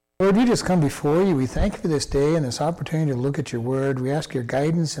Lord, we just come before you. We thank you for this day and this opportunity to look at your word. We ask your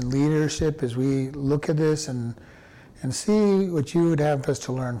guidance and leadership as we look at this and see what you would have us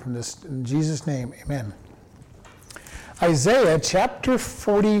to learn from this. In Jesus' name, amen. Isaiah chapter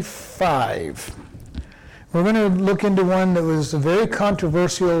 45. We're going to look into one that was a very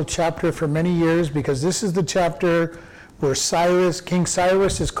controversial chapter for many years, because this is the chapter where King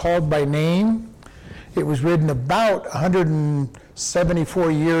Cyrus is called by name. It was written about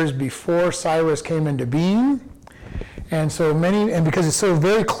 174 years before Cyrus came into being. And because it so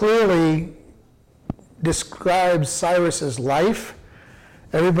very clearly describes Cyrus's life,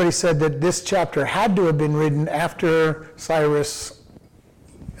 everybody said that this chapter had to have been written after Cyrus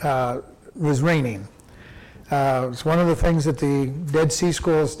was reigning. It's one of the things that the Dead Sea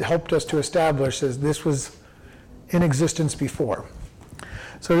Scrolls helped us to establish, is this was in existence before.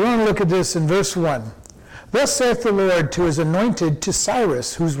 So we want to look at this in verse 1. Thus saith the Lord to his anointed, to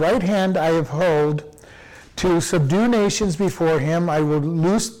Cyrus, whose right hand I have held, to subdue nations before him. I will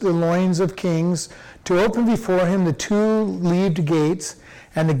loose the loins of kings, to open before him the two-leaved gates,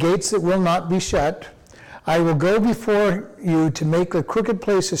 and the gates that will not be shut. I will go before you to make the crooked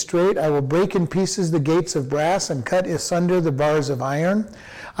places straight. I will break in pieces the gates of brass and cut asunder the bars of iron.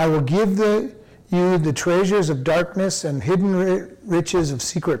 I will give you the treasures of darkness and hidden riches of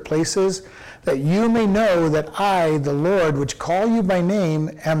secret places, that you may know that I, the Lord, which call you by name,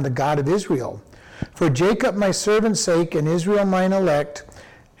 am the God of Israel. For Jacob my servant's sake and Israel mine elect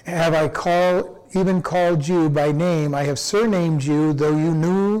have I even called you by name. I have surnamed you, though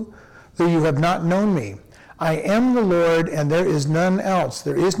you have not known me. I am the Lord, and there is none else.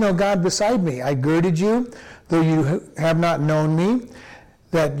 There is no God beside me. I girded you, though you have not known me,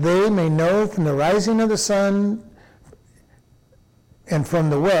 that they may know from the rising of the sun and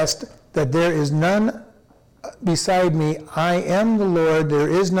from the west that there is none beside me. I am the Lord, there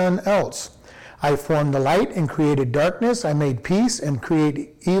is none else. I formed the light and created darkness. I made peace and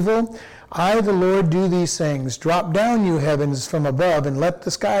create evil. I, the Lord, do these things. Drop down, you heavens, from above, and let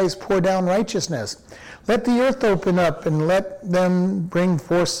the skies pour down righteousness. Let the earth open up, and let them bring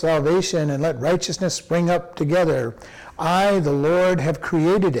forth salvation, and let righteousness spring up together. I, the Lord, have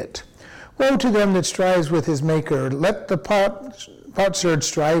created it. Woe to them that strives with his maker. Let the potsherd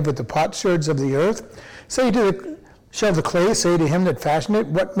strive with the potsherds of the earth. Shall the clay say to him that fashioned it,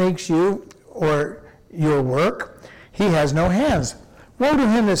 what makes you or your work? He has no hands. Woe to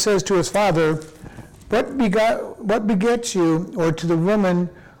him that says to his father, what begets you? Or to the woman,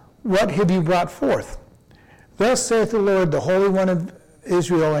 what have you brought forth? Thus saith the Lord, the Holy One of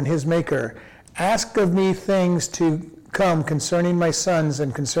Israel and his Maker, ask of me things to come concerning my sons,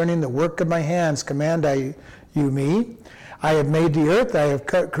 and concerning the work of my hands command I you me. I have made the earth, I have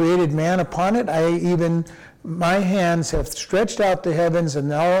created man upon it, my hands have stretched out the heavens,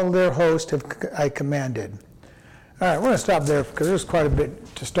 and all their host have I commanded. All right, we're going to stop there because there's quite a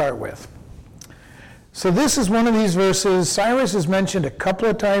bit to start with. So this is one of these verses. Cyrus is mentioned a couple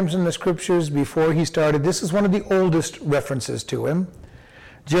of times in the scriptures before he started. This is one of the oldest references to him.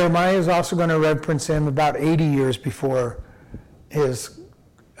 Jeremiah is also going to reference him about 80 years before his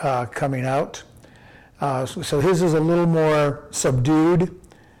coming out. So his is a little more subdued.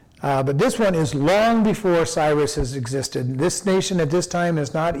 But this one is long before Cyrus has existed. This nation at this time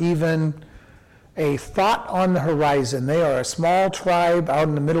is not even a thought on the horizon. They are a small tribe out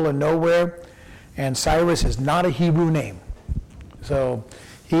in the middle of nowhere. And Cyrus is not a Hebrew name. So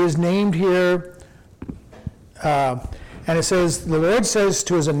he is named here, and it says, the Lord says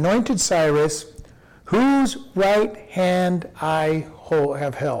to his anointed Cyrus, whose right hand I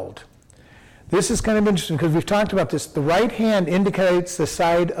have held. This is kind of interesting because we've talked about this. The right hand indicates the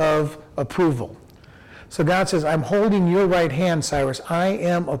side of approval. So God says, I'm holding your right hand, Cyrus. I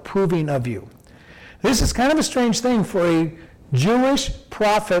am approving of you. This is kind of a strange thing for a Jewish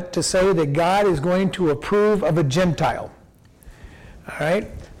prophet to say that God is going to approve of a Gentile. All right?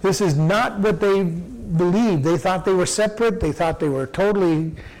 This is not what they believed. They thought they were separate. They thought they were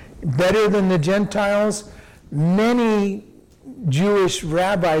totally better than the Gentiles. Many Jewish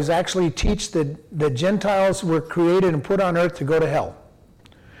rabbis actually teach that the Gentiles were created and put on earth to go to hell.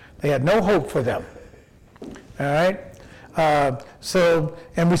 They had no hope for them. All right?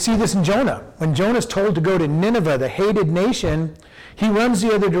 And we see this in Jonah. When Jonah's told to go to Nineveh, the hated nation, he runs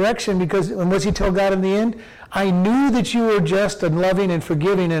the other direction because, and what's he tell God in the end? I knew that you were just and loving and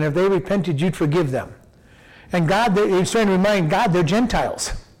forgiving, and if they repented, you'd forgive them. And God, he's trying to remind God, they're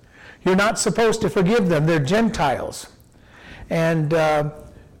Gentiles. You're not supposed to forgive them. They're Gentiles. And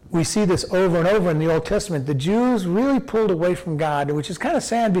we see this over and over in the Old Testament. The Jews really pulled away from God, which is kind of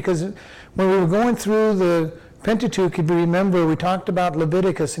sad because when we were going through the Pentateuch, if you remember, we talked about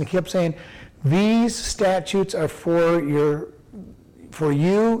Leviticus, and he kept saying, these statutes are for you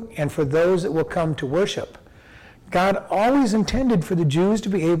and for those that will come to worship. God always intended for the Jews to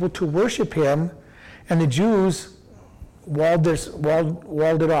be able to worship him, and the Jews walled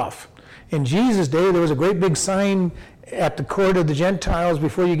it off. In Jesus' day, there was a great big sign at the court of the Gentiles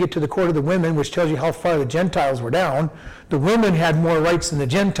before you get to the court of the women, which tells you how far the Gentiles were down. The women had more rights than the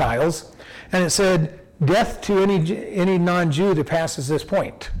Gentiles, and it said, death to any non-Jew that passes this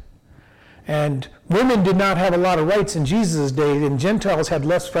point. And women did not have a lot of rights in Jesus' day, and Gentiles had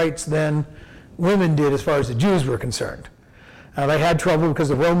less rights than women did as far as the Jews were concerned. They had trouble because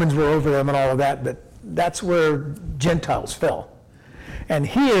the Romans were over them and all of that, but that's where Gentiles fell. And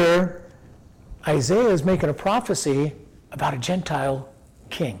here, Isaiah is making a prophecy about a Gentile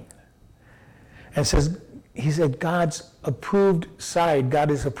king. And he said, God's approved side,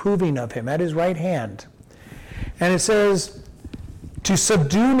 God is approving of him at his right hand. And it says, to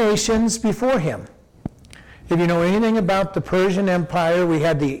subdue nations before him. If you know anything about the Persian Empire, we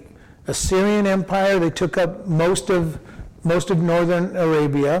had the Assyrian Empire. They took up most of northern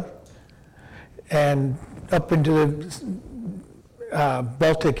Arabia and up into the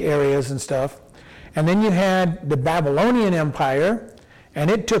Baltic areas and stuff. And then you had the Babylonian Empire,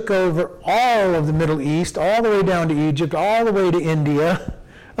 and it took over all of the Middle East, all the way down to Egypt, all the way to India,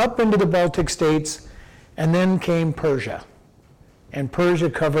 up into the Baltic states, and then came Persia. And Persia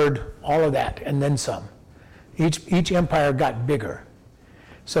covered all of that, and then some. Each empire got bigger.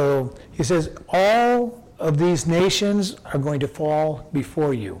 So he says, all of these nations are going to fall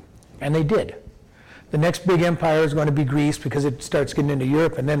before you. And they did. The next big empire is going to be Greece, because it starts getting into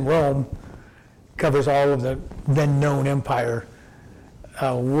Europe, and then Rome covers all of the then known empire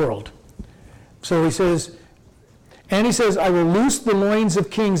world. So he says, I will loose the loins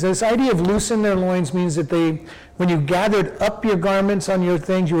of kings. This idea of loosen their loins means that when you gathered up your garments on your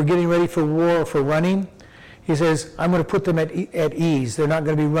things, you were getting ready for war or for running. He says, I'm going to put them at ease. They're not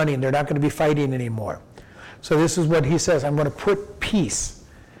going to be running. They're not going to be fighting anymore. So this is what he says. I'm going to put peace.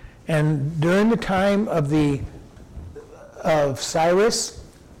 And during the time of Cyrus,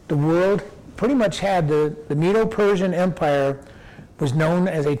 the world pretty much had the Medo-Persian Empire was known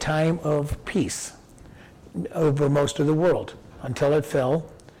as a time of peace over most of the world until it fell.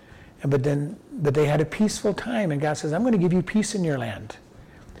 But they had a peaceful time, and God says, I'm going to give you peace in your land.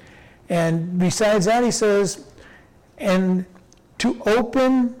 And besides that, he says, and to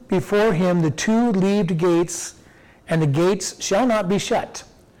open before him the two-leaved gates, and the gates shall not be shut.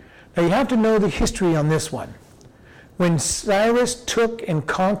 Now you have to know the history on this one. When Cyrus took and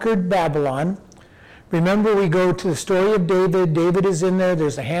conquered Babylon, remember we go to the story of David. David is in there.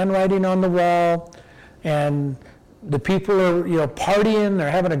 There's a handwriting on the wall, and the people are, partying. They're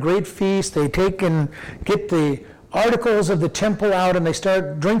having a great feast. They take and get the articles of the temple out, and they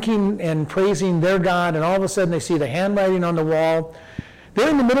start drinking and praising their God, and all of a sudden they see the handwriting on the wall. They're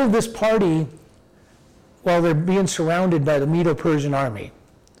in the middle of this party while they're being surrounded by the Medo-Persian army.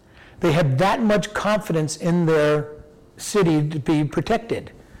 They had that much confidence in their city to be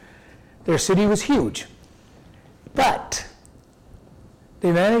protected. Their city was huge. But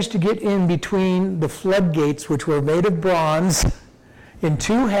they managed to get in between the floodgates, which were made of bronze, in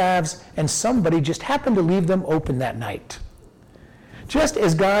two halves, and somebody just happened to leave them open that night. Just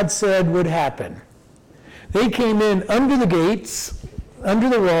as God said would happen. They came in under the gates, under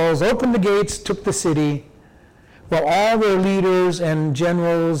the walls, opened the gates, took the city, while all their leaders and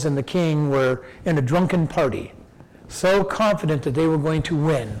generals and the king were in a drunken party, so confident that they were going to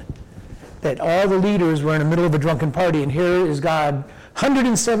win, that all the leaders were in the middle of a drunken party. And here is God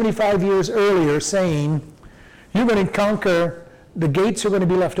 175 years earlier saying, you're going to conquer, the gates are going to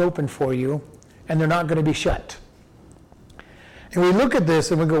be left open for you, and they're not going to be shut. And we look at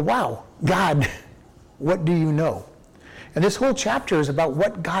this and we go, wow, God, what do you know? And this whole chapter is about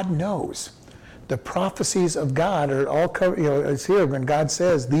what God knows. The prophecies of God are all covered, it's here when God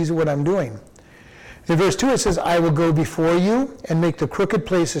says, these are what I'm doing. In verse 2 it says, I will go before you and make the crooked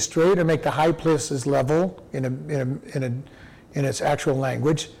places straight, or make the high places level in its actual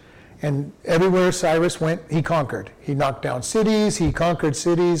language. And everywhere Cyrus went, he conquered. He knocked down cities, he conquered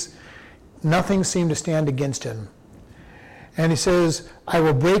cities. Nothing seemed to stand against him. And he says, I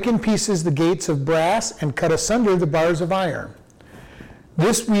will break in pieces the gates of brass and cut asunder the bars of iron.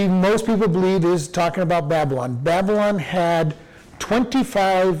 This, most people believe, is talking about Babylon. Babylon had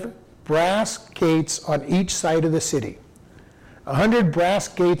 25 brass gates on each side of the city. 100 brass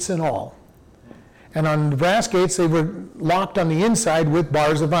gates in all. And on the brass gates, they were locked on the inside with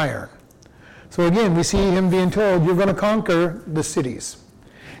bars of iron. So again, we see him being told, you're going to conquer the cities.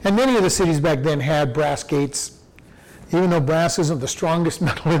 And many of the cities back then had brass gates. Even though brass isn't the strongest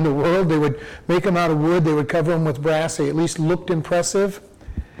metal in the world, they would make them out of wood, they would cover them with brass, they at least looked impressive,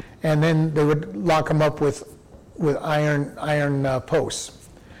 and then they would lock them up with iron posts.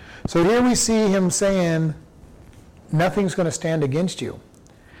 So here we see him saying, nothing's going to stand against you.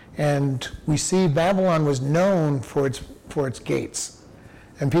 And we see Babylon was known for its gates.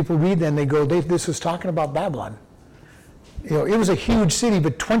 And people read them, they go, this was talking about Babylon. You know, it was a huge city,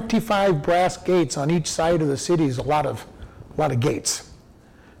 but 25 brass gates on each side of the city is a lot of gates.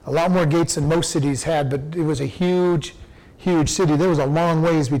 A lot more gates than most cities had, but it was a huge, huge city. There was a long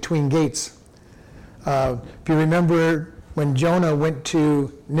ways between gates. If you remember when Jonah went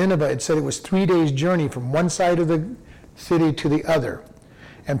to Nineveh, it said it was 3 days' journey from one side of the city to the other.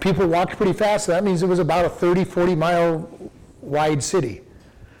 And people walked pretty fast, so that means it was about a 30, 40 mile wide city.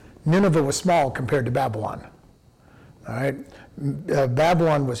 Nineveh was small compared to Babylon. All right,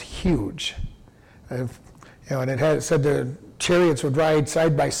 Babylon was huge, and it said the chariots would ride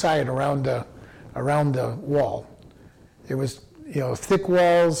side by side around the wall. It was thick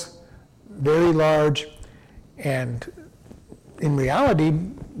walls, very large, and in reality,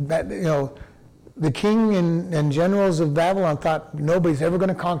 the king and generals of Babylon thought nobody's ever going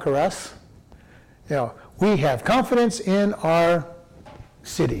to conquer us. We have confidence in our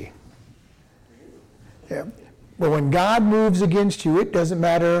city. Yeah. But when God moves against you, it doesn't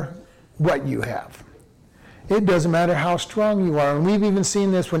matter what you have. It doesn't matter how strong you are. And we've even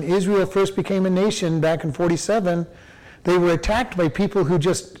seen this when Israel first became a nation back in 47. They were attacked by people who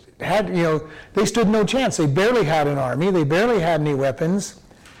just had, they stood no chance. They barely had an army. They barely had any weapons.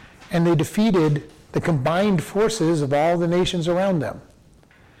 And they defeated the combined forces of all the nations around them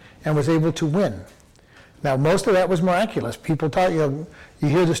and was able to win. Now, most of that was miraculous. People taught, you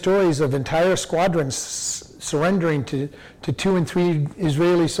hear the stories of entire squadrons surrendering to 2 and 3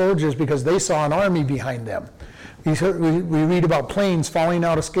 Israeli soldiers because they saw an army behind them. We read about planes falling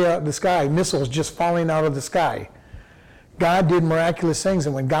out of the sky, missiles just falling out of the sky. God did miraculous things,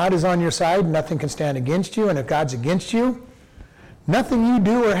 and when God is on your side, nothing can stand against you, and if God's against you, nothing you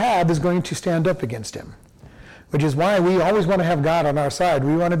do or have is going to stand up against him, which is why we always want to have God on our side.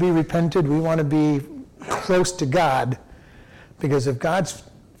 We want to be repented. We want to be close to God, because if God's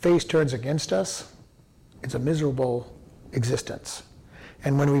face turns against us, it's a miserable existence.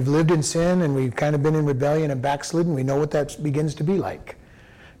 And when we've lived in sin and we've kind of been in rebellion and backslidden, we know what that begins to be like.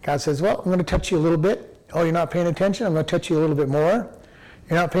 God says, well, I'm going to touch you a little bit. Oh, you're not paying attention? I'm going to touch you a little bit more.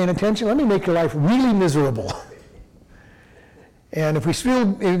 You're not paying attention? Let me make your life really miserable. And if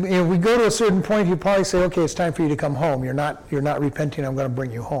we go to a certain point, he'll probably say, okay, it's time for you to come home. You're not repenting, I'm going to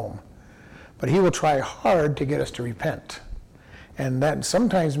bring you home. But he will try hard to get us to repent. And that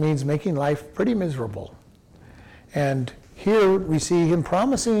sometimes means making life pretty miserable. And here we see him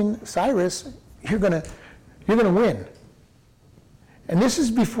promising Cyrus, you're going to win. And this is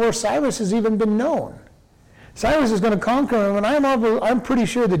before Cyrus has even been known. Cyrus is going to conquer him, and I'm pretty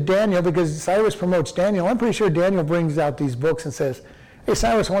sure that Daniel, because Cyrus promotes Daniel, I'm pretty sure Daniel brings out these books and says, hey,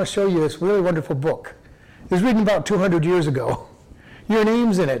 Cyrus, I want to show you this really wonderful book. It was written about 200 years ago. Your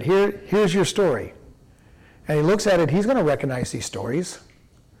name's in it. Here's your story. And he looks at it, he's going to recognize these stories.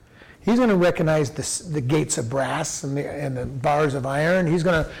 He's going to recognize the gates of brass and the bars of iron. He's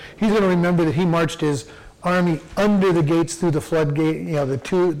going to remember that he marched his army under the gates through the floodgate,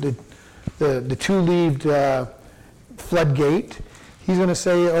 the two-leaved floodgate. He's going to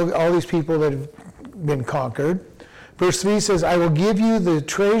say all these people that have been conquered. Verse 3 says, I will give you the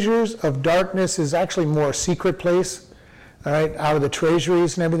treasures of darkness, is actually more a secret place, all right, out of the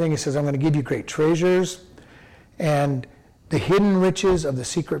treasuries and everything. He says, I'm going to give you great treasures and the hidden riches of the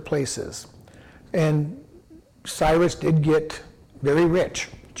secret places. And Cyrus did get very rich.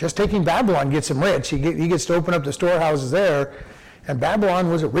 Just taking Babylon gets him rich. He gets to open up the storehouses there, and Babylon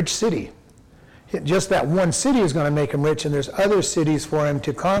was a rich city. Just that one city is going to make him rich, and there's other cities for him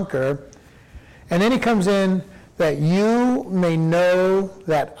to conquer. And then he comes in, that you may know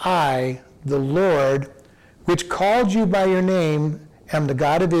that I, the Lord, which called you by your name, am the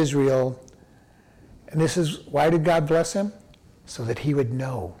God of Israel. And this is, why did God bless him? So that he would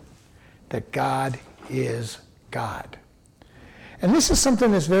know that God is God. And this is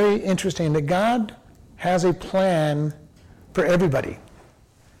something that's very interesting, that God has a plan for everybody.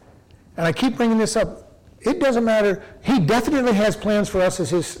 And I keep bringing this up. It doesn't matter. He definitely has plans for us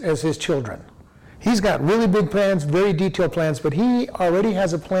as his children. He's got really big plans, very detailed plans, but he already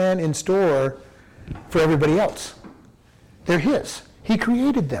has a plan in store for everybody else. They're his. He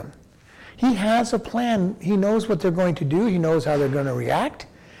created them. He has a plan. He knows what they're going to do. He knows how they're going to react.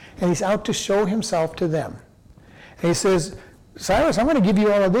 And he's out to show himself to them. And he says, Cyrus, I'm going to give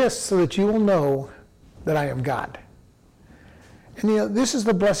you all of this so that you will know that I am God. And this is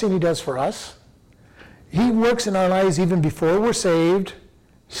the blessing he does for us. He works in our lives even before we're saved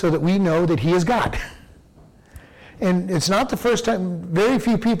so that we know that he is God. And it's not the first time, very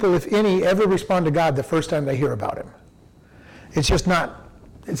few people, if any, ever respond to God the first time they hear about him. It's just not,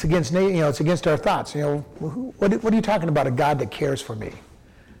 it's against, it's against our thoughts. What are you talking about, a God that cares for me?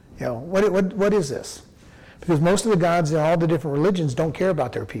 What is this? Because most of the gods in all the different religions don't care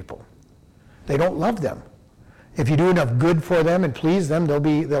about their people. They don't love them. If you do enough good for them and please them, they'll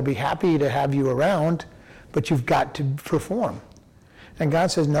be happy to have you around, but you've got to perform. And God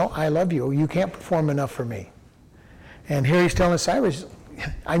says, no, I love you. You can't perform enough for me. And here he's telling Cyrus,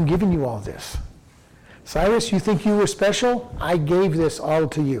 I'm giving you all this. Cyrus, you think you were special? I gave this all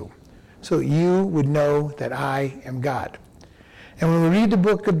to you so you would know that I am God. And when we read the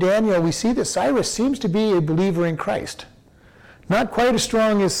book of Daniel, we see that Cyrus seems to be a believer in Christ. Not quite as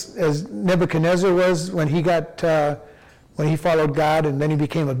strong as Nebuchadnezzar was when he followed God, and then he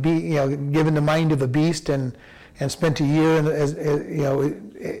became given the mind of a beast and spent a year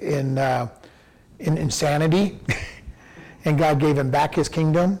in insanity. And God gave him back his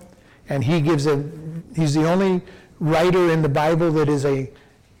kingdom. And he's the only writer in the Bible that is a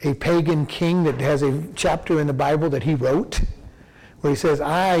pagan king that has a chapter in the Bible that he wrote, where he says,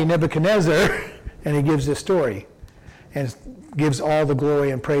 I, Nebuchadnezzar, and he gives this story and gives all the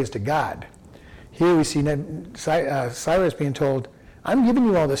glory and praise to God. Here we see Cyrus being told, I'm giving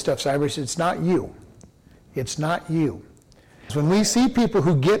you all this stuff, Cyrus. It's not you. It's not you. When we see people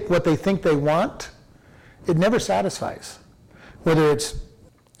who get what they think they want, it never satisfies. Whether it's,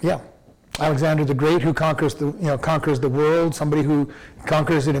 Alexander the Great, who conquers the world, somebody who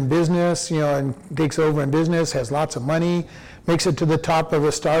conquers it in business, and takes over in business, has lots of money, makes it to the top of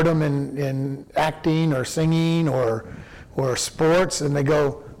a stardom in acting or singing or sports, and they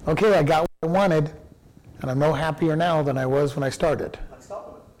go, okay, I got what I wanted, and I'm no happier now than I was when I started. Like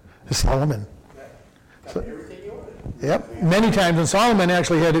Solomon. Solomon. Got everything you wanted. Yep, many times, and Solomon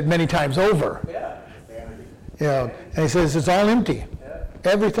actually had it many times over. Yeah. And he says it's all empty. Yeah.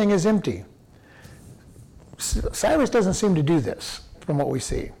 Everything is empty. Cyrus doesn't seem to do this from what we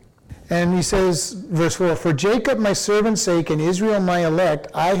see. And he says, verse 4, for Jacob my servant's sake and Israel my elect,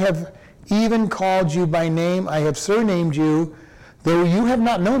 I have even called you by name, I have surnamed you, though you have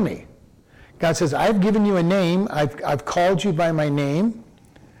not known me. God says, I've given you a name, I've called you by my name,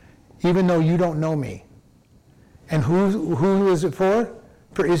 even though you don't know me. And who is it for?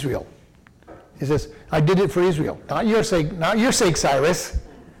 For Israel. He says, I did it for Israel. Not your sake, Cyrus.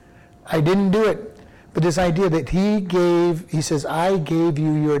 I didn't do it. But this idea that he says, I gave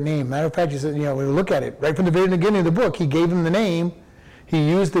you your name. Matter of fact, he said, when we look at it, right from the very beginning of the book, he gave him the name. He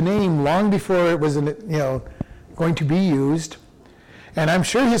used the name long before it was, going to be used. And I'm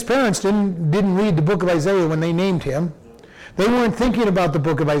sure his parents didn't read the book of Isaiah when they named him. They weren't thinking about the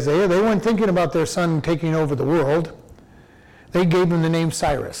book of Isaiah. They weren't thinking about their son taking over the world. They gave him the name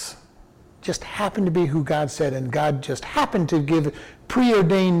Cyrus. Just happened to be who God said, and God just happened to give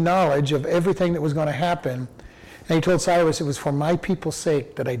preordained knowledge of everything that was going to happen. And he told Cyrus, it was for my people's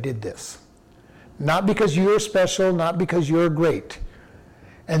sake that I did this. Not because you're special, not because you're great.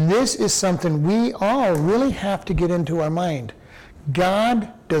 And this is something we all really have to get into our mind.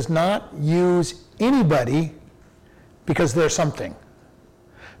 God does not use anybody because they're something.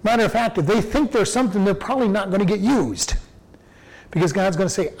 Matter of fact, if they think they're something, they're probably not going to get used. Because God's going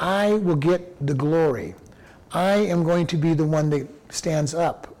to say, I will get the glory. I am going to be the one that stands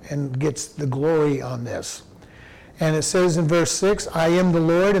up and gets the glory on this. And it says in verse 6, I am the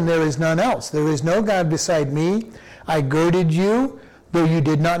Lord and there is none else. There is no God beside me. I girded you, though you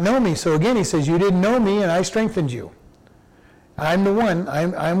did not know me. So again, he says, you didn't know me and I strengthened you. I'm the one.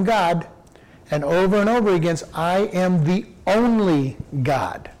 I'm God. And over again, I am the only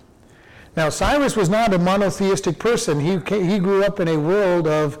God. Now, Cyrus was not a monotheistic person. He grew up in a world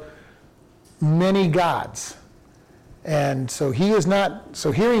of many gods. And so he is not,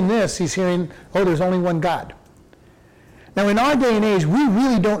 so hearing this, he's hearing, there's only one God. Now, in our day and age, we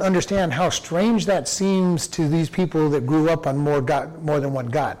really don't understand how strange that seems to these people that grew up on more than one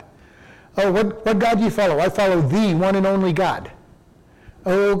God. Oh, what God do you follow? I follow the one and only God.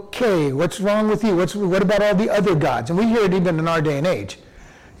 Okay, what's wrong with you? What about all the other gods? And we hear it even in our day and age.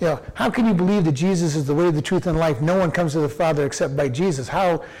 How can you believe that Jesus is the way, the truth, and life? No one comes to the Father except by Jesus.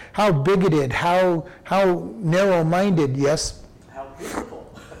 How bigoted, how narrow-minded, yes? How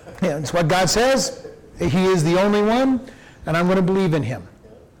beautiful. Yeah, it's what God says. He is the only one, and I'm going to believe in him.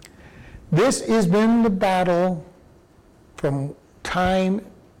 This has been the battle from time,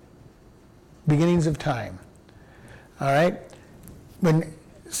 beginnings of time. All right? when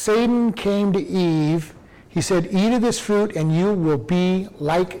Satan came to Eve, he said, eat of this fruit and you will be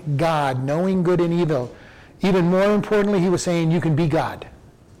like God, knowing good and evil. Even more importantly, he was saying you can be God.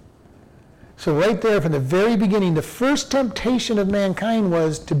 So right there from the very beginning, the first temptation of mankind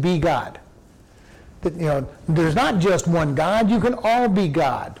was to be God. That, there's not just one God, you can all be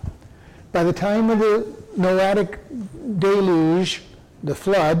God. By the time of the Noahic deluge, the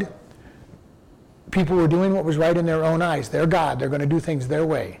flood, people were doing what was right in their own eyes. They're God. They're going to do things their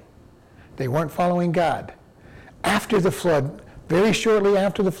way. They weren't following God. After the flood, very shortly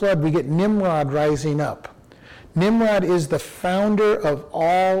after the flood, we get Nimrod rising up. Nimrod is the founder of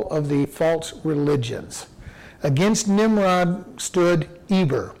all of the false religions. Against Nimrod stood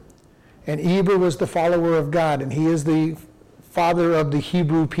Eber. And Eber was the follower of God, and he is the father of the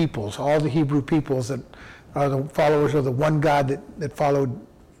Hebrew peoples, all the Hebrew peoples that are the followers of the one God that followed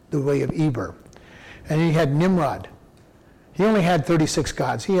the way of Eber. And he had Nimrod. He only had 36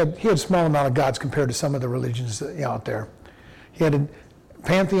 gods. He had a small amount of gods compared to some of the religions out there. He had a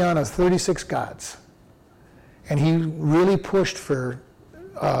pantheon of 36 gods. And he really pushed for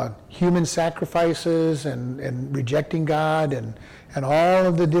human sacrifices and rejecting God and all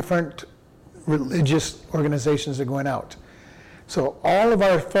of the different religious organizations that are going out. So all of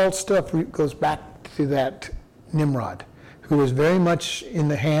our false stuff goes back to that Nimrod, who was very much in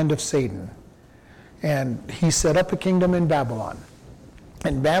the hand of Satan. And he set up a kingdom in Babylon.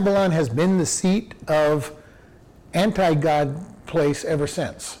 And Babylon has been the seat of anti-God place ever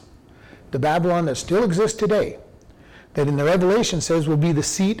since. The Babylon that still exists today, that in the Revelation says will be the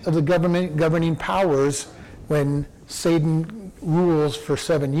seat of the governing powers when Satan rules for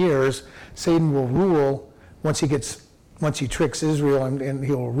 7 years. Satan will rule once he tricks Israel, and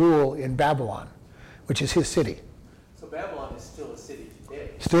he will rule in Babylon, which is his city. So Babylon is still a city today.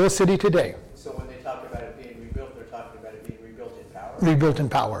 Still a city today. So when they talk about it being rebuilt, they're talking about it being rebuilt in power? Rebuilt in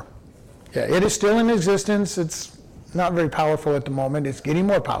power. Yeah, it is still in existence. It's not very powerful at the moment. It's getting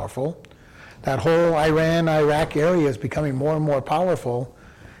more powerful. That whole Iran-Iraq area is becoming more and more powerful,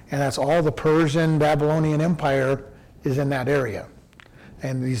 and that's all the Persian, Babylonian Empire is in that area.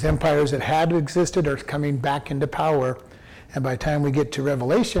 And these empires that had existed are coming back into power, and by the time we get to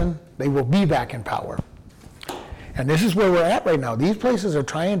Revelation, they will be back in power. And this is where we're at right now. These places are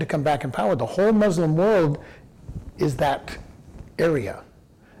trying to come back in power. The whole Muslim world is that area.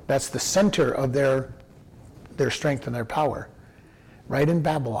 That's the center of their strength and their power, right in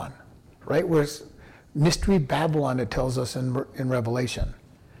Babylon. Right where it's Mystery Babylon, it tells us in Revelation.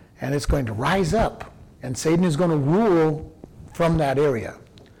 And it's going to rise up, and Satan is going to rule from that area.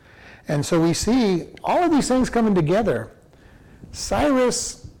 And so we see all of these things coming together.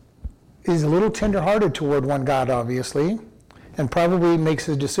 Cyrus is a little tender-hearted toward one God, obviously, and probably makes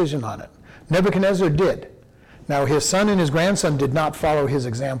a decision on it. Nebuchadnezzar did. Now, his son and his grandson did not follow his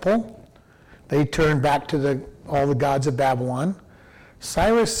example. They turned back to all the gods of Babylon.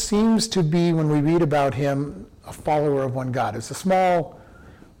 Cyrus seems to be, when we read about him, a follower of one God. It's a small,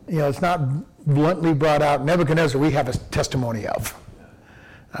 it's not bluntly brought out. Nebuchadnezzar, we have a testimony of.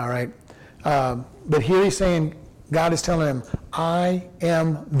 All right. But here he's saying, God is telling him, I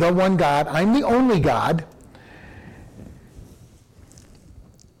am the one God. I'm the only God.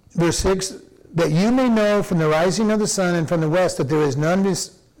 Verse 6, that you may know from the rising of the sun and from the west that there is none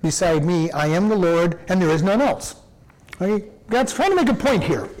beside me. I am the Lord, and there is none else. Okay? God's trying to make a point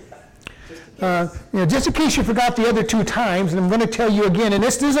here. Just in case you forgot the other 2 times, and I'm going to tell you again, and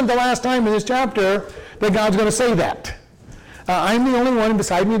this isn't the last time in this chapter that God's going to say that. I'm the only one, and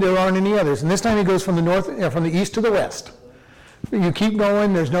beside me there aren't any others. And this time he goes from the east to the west. You keep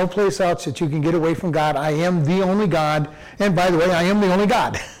going, there's no place else that you can get away from God. I am the only God, and by the way, I am the only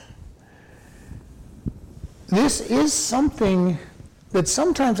God. This is something that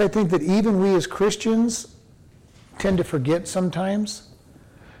sometimes I think that even we as Christians tend to forget sometimes.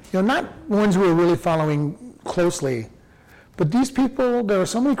 Not ones who are really following closely, but these people, there are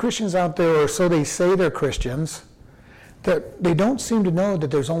so many Christians out there, or so they say they're Christians, that they don't seem to know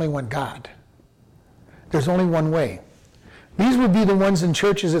that there's only one God. There's only one way. These would be the ones in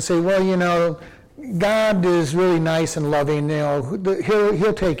churches that say, well, God is really nice and loving,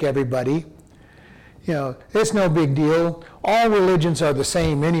 he'll take everybody. It's no big deal. All religions are the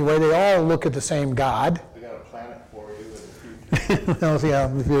same anyway. They all look at the same God. We got a planet for you in the future. Well,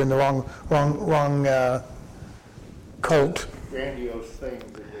 yeah, if you're in the wrong cult. Grandiose things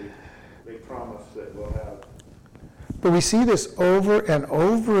that they promise that we'll have. But we see this over and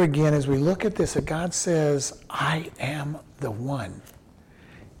over again as we look at this, that God says, I am the one.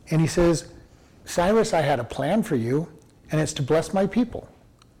 And he says, Cyrus, I had a plan for you, and it's to bless my people.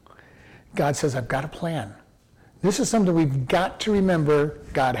 God says, I've got a plan. This is something we've got to remember.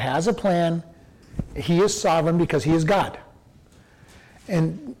 God has a plan. He is sovereign because he is God.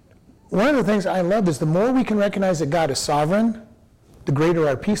 And one of the things I love is the more we can recognize that God is sovereign, the greater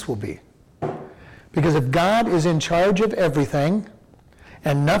our peace will be. Because if God is in charge of everything,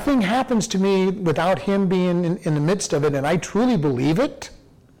 and nothing happens to me without him being in the midst of it, and I truly believe it,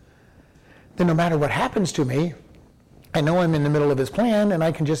 then no matter what happens to me, I know I'm in the middle of his plan, and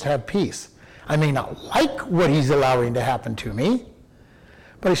I can just have peace. I may not like what he's allowing to happen to me,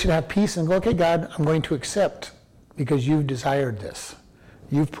 but I should have peace and go, okay, God, I'm going to accept because you've desired this.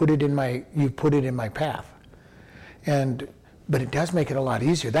 You've put it in my path. But it does make it a lot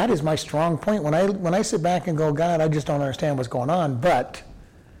easier. That is my strong point. When I sit back and go, God, I just don't understand what's going on, but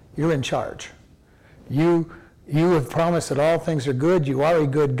you're in charge. You have promised that all things are good. You are a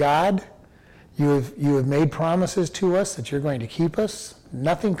good God. You have made promises to us that you're going to keep us.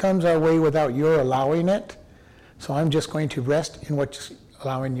 Nothing comes our way without your allowing it. So I'm just going to rest in what's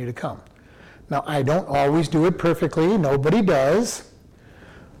allowing you to come. Now, I don't always do it perfectly. Nobody does.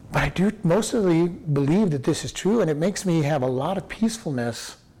 But I do mostly believe that this is true, and it makes me have a lot of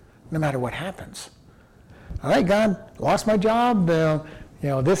peacefulness no matter what happens. All right, God, lost my job.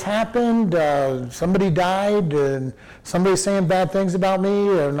 This happened. Somebody died, and somebody's saying bad things about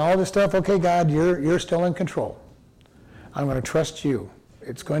me, and all this stuff. Okay, God, you're still in control. I'm going to trust you.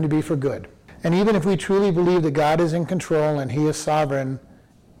 It's going to be for good. And even if we truly believe that God is in control and he is sovereign,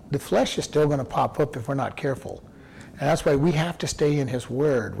 the flesh is still going to pop up if we're not careful. And that's why we have to stay in his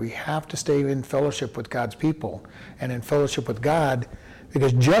word. We have to stay in fellowship with God's people and in fellowship with God,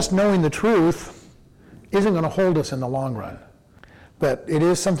 because just knowing the truth isn't going to hold us in the long run. But it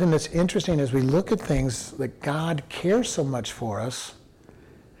is something that's interesting as we look at things that God cares so much for us.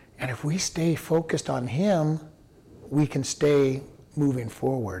 And if we stay focused on him, we can stay moving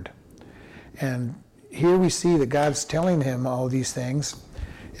forward. And here we see that God's telling him all these things.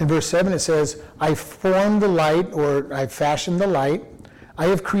 In verse 7 it says, I formed the light, or I fashioned the light. I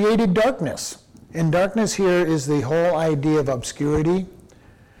have created darkness. And darkness here is the whole idea of obscurity.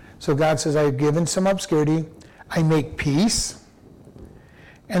 So God says, I've given some obscurity. I make peace.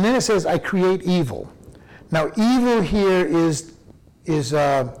 And then it says, I create evil. Now, evil here is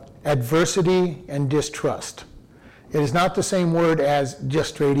adversity and distrust. It is not the same word as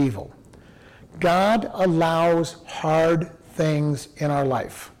just straight evil. God allows hard things in our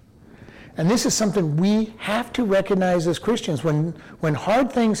life. And this is something we have to recognize as Christians. When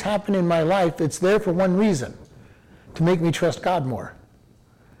hard things happen in my life, it's there for one reason, to make me trust God more.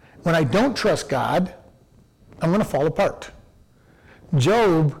 When I don't trust God, I'm going to fall apart.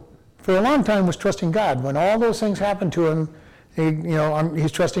 Job, for a long time, was trusting God. When all those things happened to him,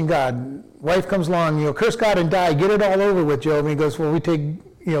 he's trusting God. Wife comes along, curse God and die, get it all over with, Job. And he goes, well, we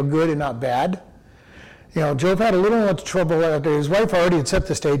take, good and not bad. Job had a little much trouble after his wife already had set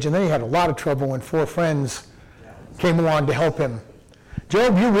the stage, and then he had a lot of trouble when 4 friends came along to help him.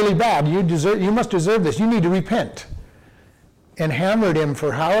 Job, you're really bad. You must deserve this. You need to repent. And hammered him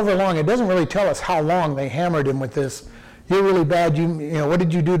for however long. It doesn't really tell us how long they hammered him with this. You're really bad. What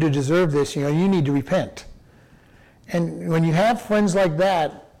did you do to deserve this? You need to repent. And when you have friends like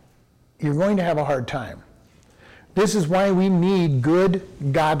that, you're going to have a hard time. This is why we need good,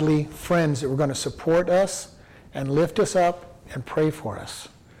 godly friends that are going to support us and lift us up and pray for us.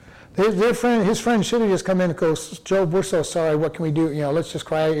 His friend should have just come in and goes, Job, we're so sorry. What can we do? Let's just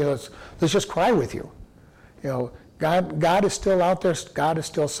cry. Let's just cry with you. God is still out there. God is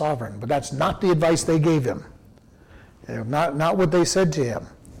still sovereign. But that's not the advice they gave him. Not what they said to him.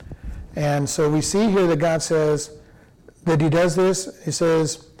 And so we see here that God says that he does this. He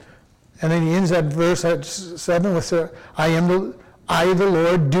says, and then he ends that verse at 7 with, I, the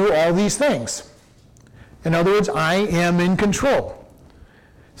Lord, do all these things. In other words, I am in control.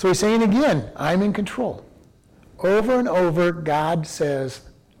 So he's saying again, I'm in control. Over and over, God says,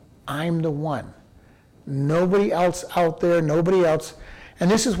 I'm the one. Nobody else out there, nobody else.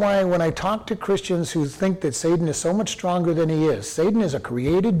 And this is why when I talk to Christians who think that Satan is so much stronger than he is, Satan is a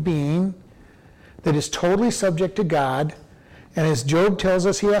created being that is totally subject to God. And as Job tells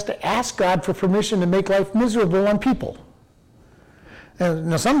us, he has to ask God for permission to make life miserable on people.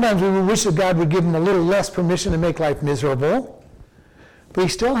 Now, sometimes we wish that God would give him a little less permission to make life miserable, but he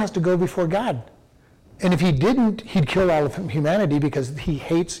still has to go before God. And if he didn't, he'd kill all of humanity because he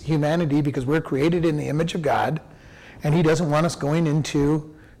hates humanity because we're created in the image of God, and he doesn't want us going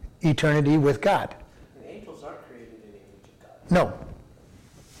into eternity with God. And angels aren't created in the image of God. No.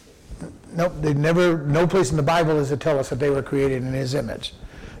 Nope, no place in the Bible does it tell us that they were created in his image.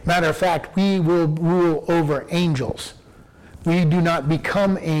 Matter of fact, we will rule over angels. We do not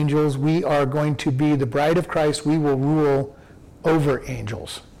become angels. We are going to be the bride of Christ. We will rule over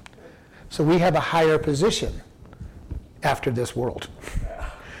angels. So we have a higher position after this world.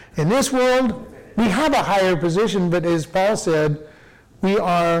 In this world, we have a higher position, but as Paul said, we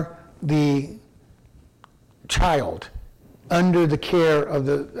are the child under the care of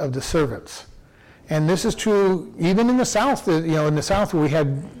the servants. And this is true even in the South. In the South where we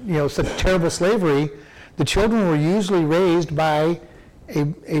had such terrible slavery, the children were usually raised by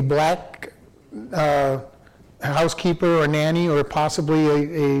a black housekeeper or nanny, or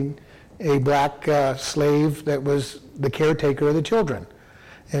possibly a black slave that was the caretaker of the children.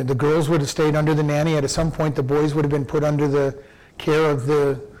 And the girls would have stayed under the nanny. At some point, the boys would have been put under the care of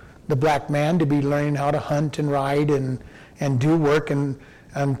the black man to be learning how to hunt and ride and do work, and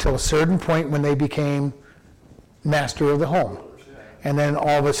until a certain point when they became master of the home. And then all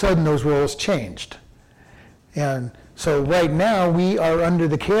of a sudden, those roles changed. And so right now, we are under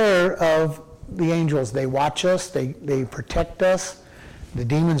the care of the angels. They watch us, they protect us. The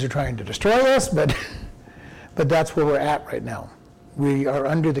demons are trying to destroy us, but that's where we're at right now. We are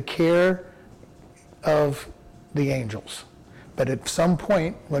under the care of the angels. But at some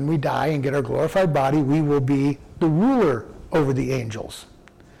point, when we die and get our glorified body, we will be the ruler over the angels.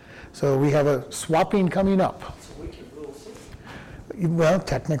 So we have a swapping coming up. So we can rule Satan. Well,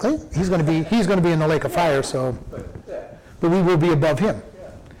 technically, he's going to be in the lake of fire. So, but we will be above him.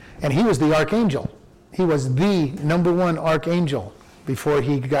 And he was the archangel. He was the number one archangel before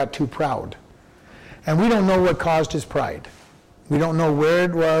he got too proud. And we don't know what caused his pride. We don't know where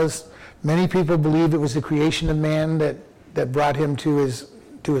it was. Many people believe it was the creation of man that brought him to his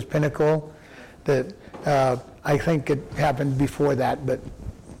pinnacle. That I think it happened before that, but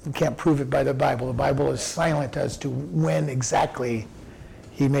we can't prove it by the Bible. The Bible is silent as to when exactly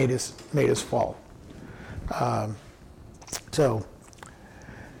he made his fall. So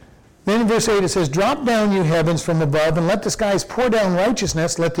then in verse 8 it says, "Drop down, you heavens, from above, and let the skies pour down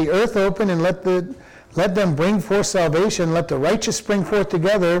righteousness. Let the earth open, and let them bring forth salvation. Let the righteous spring forth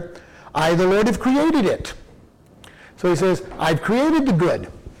together. I, the Lord, have created it." So he says, I've created the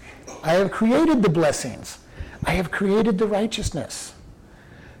good. I have created the blessings. I have created the righteousness.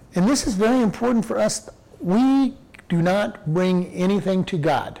 And this is very important for us. We do not bring anything to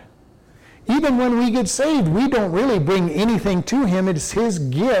God. Even when we get saved, we don't really bring anything to him. It's his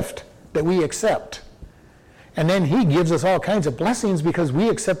gift that we accept. And then he gives us all kinds of blessings because we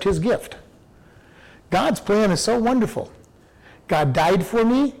accept his gift. God's plan is so wonderful. God died for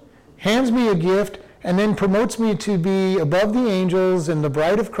me, hands me a gift, and then promotes me to be above the angels and the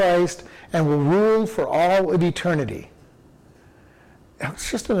bride of Christ and will rule for all of eternity.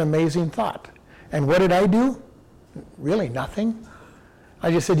 It's just an amazing thought. And what did I do? Really nothing.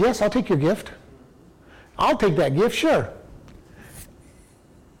 I just said, yes, I'll take your gift. I'll take that gift, sure.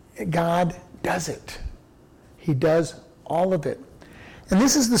 God does it. He does all of it. And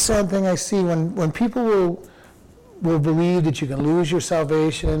this is the sad thing I see when people will believe that you can lose your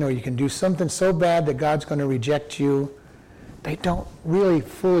salvation or you can do something so bad that God's going to reject you. They don't really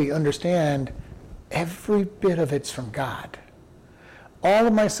fully understand every bit of it's from God. All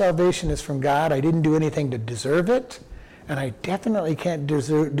of my salvation is from God. I didn't do anything to deserve it, and I definitely can't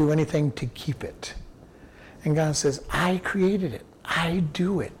do anything to keep it. And God says, I created it. I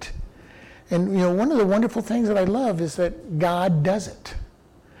do it. And one of the wonderful things that I love is that God does it.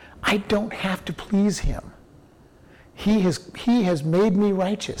 I don't have to please him. He has made me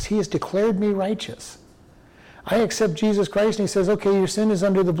righteous. He has declared me righteous. I accept Jesus Christ, and he says, okay, your sin is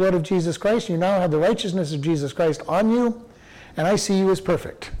under the blood of Jesus Christ. You now have the righteousness of Jesus Christ on you, and I see you as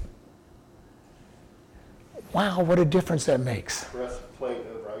perfect. Wow, what a difference that makes. Breastplate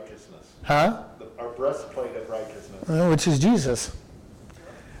of righteousness. Huh? Our breastplate of righteousness. Which is Jesus.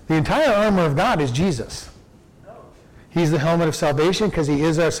 The entire armor of God is Jesus. He's the helmet of salvation because he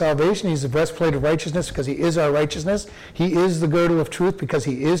is our salvation. He's the breastplate of righteousness because he is our righteousness. He is the girdle of truth because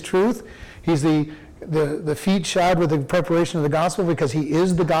he is truth. He's the feet shod with the preparation of the gospel because he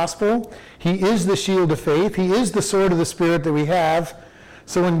is the gospel. He is the shield of faith. He is the sword of the Spirit that we have.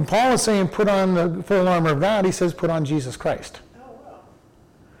 So when Paul is saying put on the full armor of God, he says put on Jesus Christ. Oh, wow.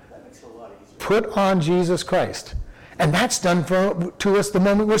 That makes it a lot easier. Put on Jesus Christ. And that's done to us the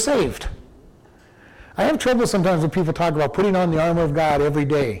moment we're saved. I have trouble sometimes when people talk about putting on the armor of God every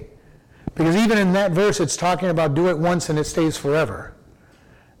day. Because even in that verse, it's talking about do it once and it stays forever.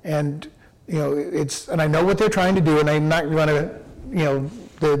 And, and I know what they're trying to do, and I'm not going to,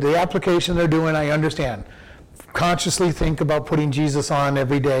 the application they're doing, I understand. Consciously think about putting Jesus on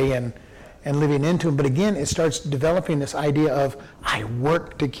every day, and and living into him. But again, it starts developing this idea of I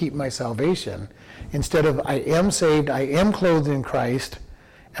work to keep my salvation instead of I am saved, I am clothed in Christ,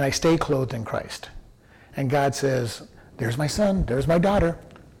 and I stay clothed in Christ. And God says, there's my son, there's my daughter.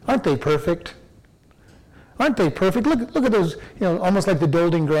 Aren't they perfect? Aren't they perfect? Look at those, almost like the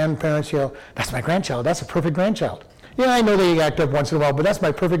doting grandparents, that's my grandchild, that's a perfect grandchild. Yeah, I know they act up once in a while, but that's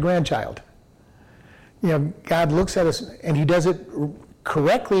my perfect grandchild. God looks at us, and he does it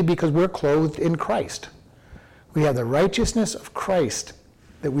correctly because we're clothed in Christ. We have the righteousness of Christ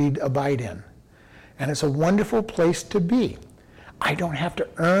that we abide in. And it's a wonderful place to be. I don't have to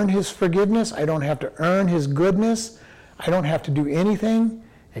earn his forgiveness. I don't have to earn his goodness. I don't have to do anything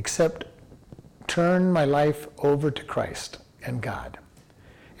except turn my life over to Christ and God.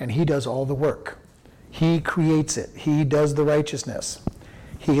 And he does all the work. He creates it. He does the righteousness.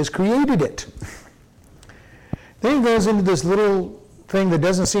 He has created it. Then he goes into this little thing that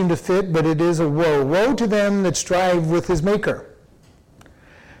doesn't seem to fit, but it is a woe. Woe to them that strive with his maker.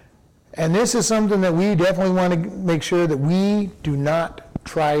 And this is something that we definitely want to make sure that we do not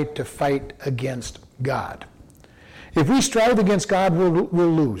try to fight against God. If we strive against God, we'll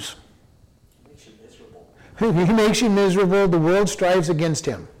lose. Makes you miserable. He makes you miserable. The world strives against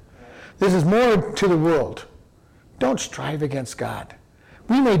him. This is more to the world. Don't strive against God.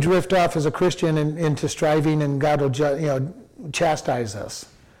 We may drift off as a Christian into striving, and God will chastise us.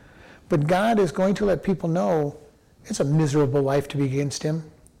 But God is going to let people know it's a miserable life to be against him.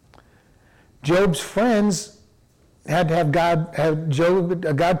 Job's friends had to have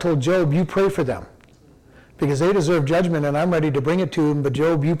God told Job, you pray for them. Because they deserve judgment, and I'm ready to bring it to them, but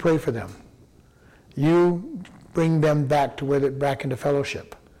Job, you pray for them. You bring them back into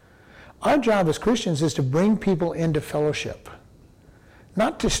fellowship. Our job as Christians is to bring people into fellowship.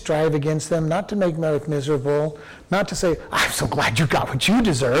 Not to strive against them, not to make life miserable, not to say, I'm so glad you got what you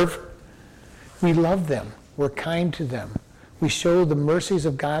deserve. We love them. We're kind to them. We show the mercies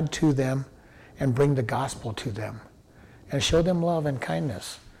of God to them and bring the gospel to them and show them love and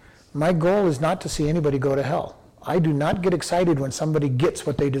kindness. My goal is not to see anybody go to hell. I do not get excited when somebody gets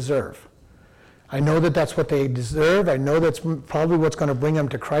what they deserve. I know that that's what they deserve. I know that's probably what's going to bring them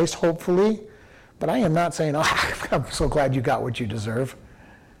to Christ, hopefully. But I am not saying, I'm so glad you got what you deserve.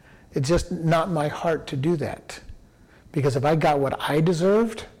 It's just not my heart to do that. Because if I got what I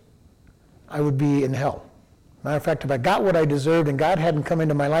deserved, I would be in hell. Matter of fact, if I got what I deserved and God hadn't come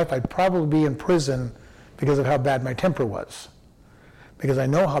into my life, I'd probably be in prison because of how bad my temper was. Because I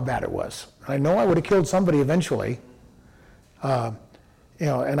know how bad it was. I know I would have killed somebody eventually. And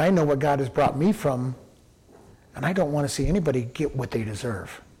I know what God has brought me from, and I don't want to see anybody get what they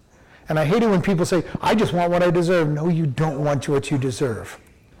deserve. And I hate it when people say, I just want what I deserve. No, you don't want what you deserve.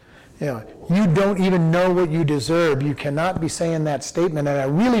 You don't even know what you deserve. You cannot be saying that statement, and I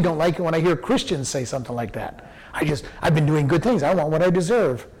really don't like it when I hear Christians say something like that. I've been doing good things. I want what I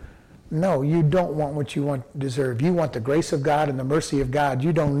deserve. No, you don't want what you deserve. You want the grace of God and the mercy of God.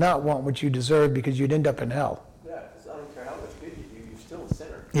 You do not want what you deserve because you'd end up in hell. Yeah, because I don't care how much good you do, you're still a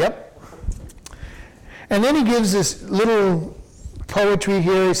sinner. Yep. And then he gives this little poetry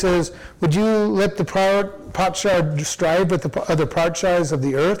here. He says, would you let the potsherd strive with the other potsherds of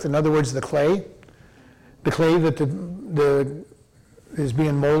the earth? In other words, the clay that is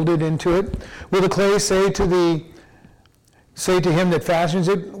being molded into it. Will the clay say to him that fashions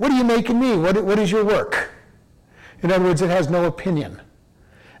it, what are you making me? What is your work? In other words, it has no opinion.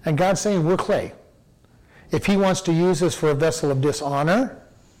 And God's saying, we're clay. If he wants to use us for a vessel of dishonor,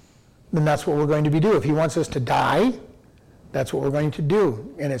 then that's what we're going to be doing. If he wants us to die, that's what we're going to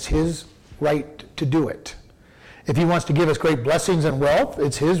do. And it's his right to do it. If he wants to give us great blessings and wealth,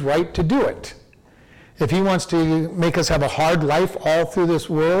 it's his right to do it. If he wants to make us have a hard life all through this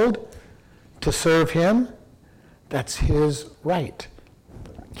world to serve him, that's his right.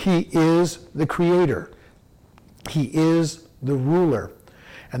 He is the creator. He is the ruler.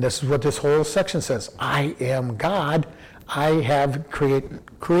 And this is what this whole section says. I am God. I have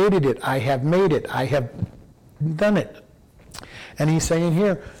created it. I have made it. I have done it. And he's saying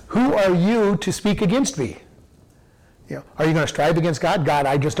here, who are you to speak against me? Are you going to strive against God? God,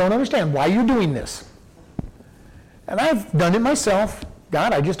 I just don't understand why you're doing this. And I've done it myself.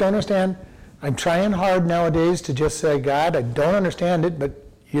 God, I just don't understand. I'm trying hard nowadays to just say, God, I don't understand it, but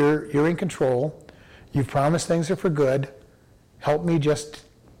you're in control. You've promised things are for good. Help me just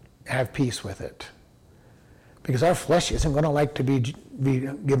have peace with it. Because our flesh isn't going to like to be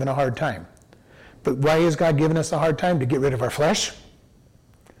given a hard time. But why is God giving us a hard time? To get rid of our flesh?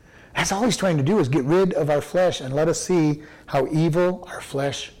 That's all he's trying to do, is get rid of our flesh and let us see how evil our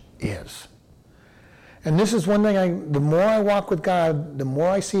flesh is. And this is one thing, the more I walk with God, the more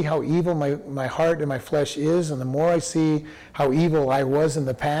I see how evil my heart and my flesh is, and the more I see how evil I was in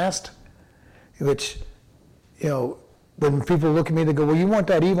the past, which, when people look at me, they go, well, you weren't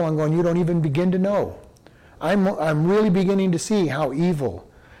that evil. I'm going, you don't even begin to know. I'm really beginning to see how evil.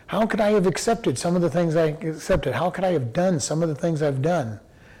 How could I have accepted some of the things I accepted? How could I have done some of the things I've done?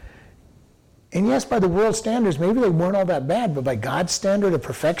 And yes, by the world's standards, maybe they weren't all that bad, but by God's standard of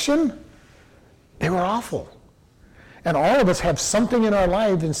perfection, they were awful. And all of us have something in our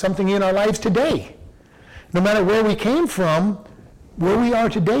lives and something in our lives today. No matter where we came from, where we are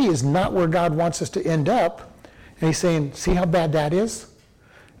today is not where God wants us to end up. And he's saying, see how bad that is?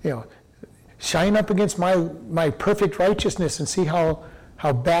 Shine up against my perfect righteousness and see how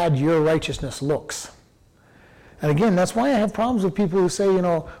bad your righteousness looks. And again, that's why I have problems with people who say,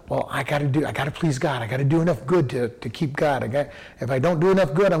 well, I got to please God. I got to do enough good to keep God. If I don't do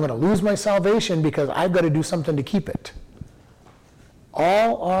enough good, I'm going to lose my salvation because I've got to do something to keep it.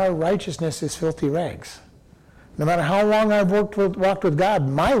 All our righteousness is filthy rags. No matter how long I've walked with God,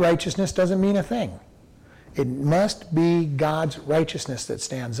 my righteousness doesn't mean a thing. It must be God's righteousness that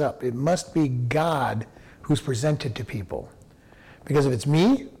stands up. It must be God who's presented to people. Because if it's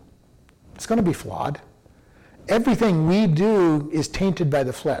me, it's going to be flawed. Everything we do is tainted by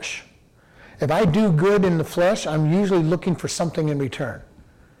the flesh. If I do good in the flesh, I'm usually looking for something in return.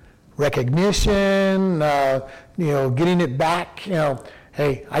 Recognition, getting it back.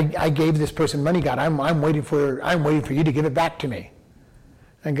 Hey, I gave this person money, God. I'm waiting for you to give it back to me.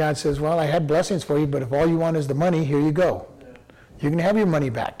 And God says, well, I had blessings for you, but if all you want is the money, here you go. Yeah. You can have your money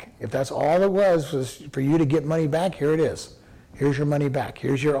back. If that's all it was for you to get money back, here it is. Here's your money back.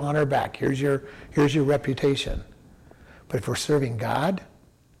 Here's your honor back. Here's your reputation. But if we're serving God,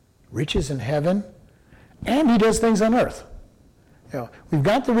 riches in heaven, and he does things on earth. We've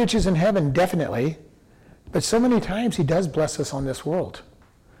got the riches in heaven, definitely, but so many times he does bless us on this world.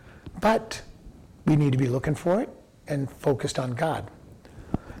 But we need to be looking for it and focused on God.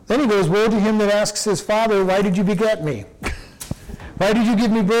 Then he goes, woe to him that asks his father, why did you beget me? Why did you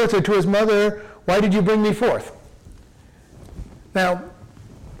give me birth? Or to his mother, why did you bring me forth? Now,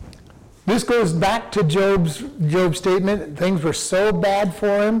 this goes back to Job's statement. Things were so bad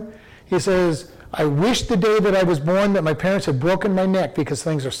for him. He says, I wish the day that I was born that my parents had broken my neck because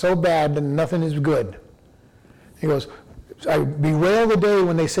things are so bad and nothing is good. He goes, I bewail the day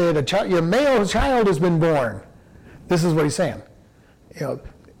when they say your male child has been born. This is what he's saying.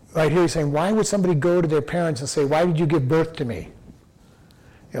 Right here he's saying, why would somebody go to their parents and say, why did you give birth to me?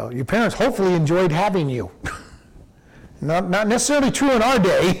 Your parents hopefully enjoyed having you. Not necessarily true in our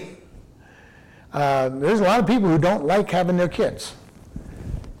day. There's a lot of people who don't like having their kids.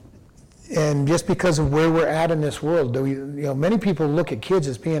 And just because of where we're at in this world, many people look at kids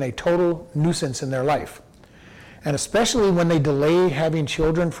as being a total nuisance in their life. And especially when they delay having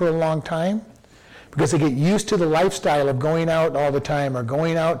children for a long time, because they get used to the lifestyle of going out all the time or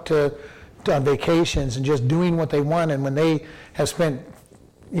going out on vacations and just doing what they want. And when they have spent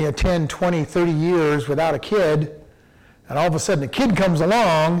 10, 20, 30 years without a kid, and all of a sudden a kid comes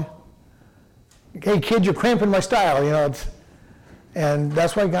along, hey kid, you're cramping my style, and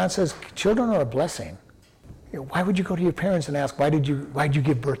that's why God says children are a blessing. Why would you go to your parents and ask, why'd you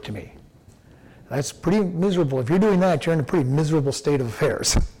give birth to me? That's pretty miserable. If you're doing that, you're in a pretty miserable state of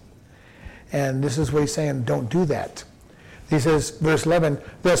affairs. And this is what he's saying, don't do that. He says, verse 11,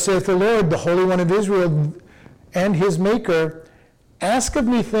 thus saith the Lord, the Holy One of Israel, and his Maker, ask of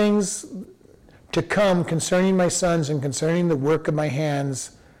me things to come concerning my sons and concerning the work of my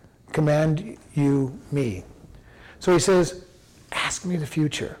hands, command you me. So he says, ask me the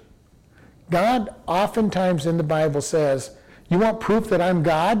future. God oftentimes in the Bible says, you want proof that I'm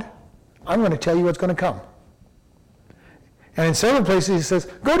God? I'm going to tell you what's going to come. And in several places he says,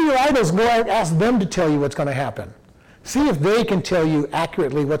 go to your idols and go ask them to tell you what's going to happen. See if they can tell you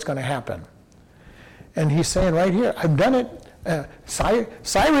accurately what's going to happen. And he's saying right here, I've done it.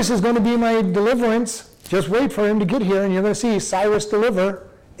 Cyrus is going to be my deliverance. Just wait for him to get here and you're going to see Cyrus deliver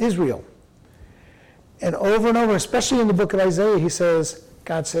Israel. And over, especially in the book of Isaiah,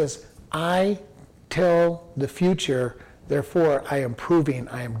 God says, I tell the future, therefore I am proving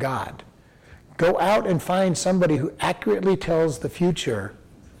I am God. Go out and find somebody who accurately tells the future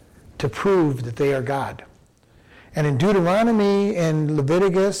to prove that they are God. And in Deuteronomy and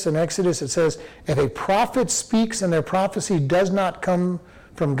Leviticus and Exodus, it says, if a prophet speaks and their prophecy does not come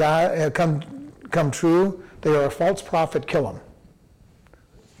from God, come true, they are a false prophet, kill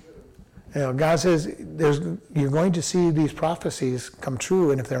them. God says you're going to see these prophecies come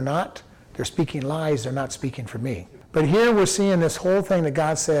true, and if they're not, they're speaking lies, they're not speaking for me. But here we're seeing this whole thing that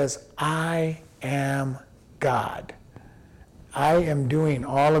God says, I am God. I am doing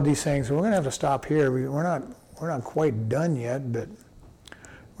all of these things. We're going to have to stop here. We're not quite done yet, but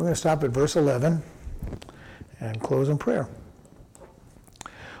we're going to stop at verse 11 and close in prayer.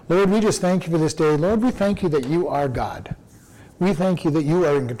 Lord, we just thank you for this day. Lord, we thank you that you are God. We thank you that you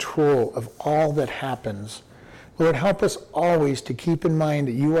are in control of all that happens. Lord, help us always to keep in mind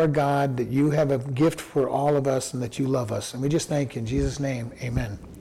that you are God, that you have a gift for all of us, and that you love us. And we just thank you in Jesus' name. Amen.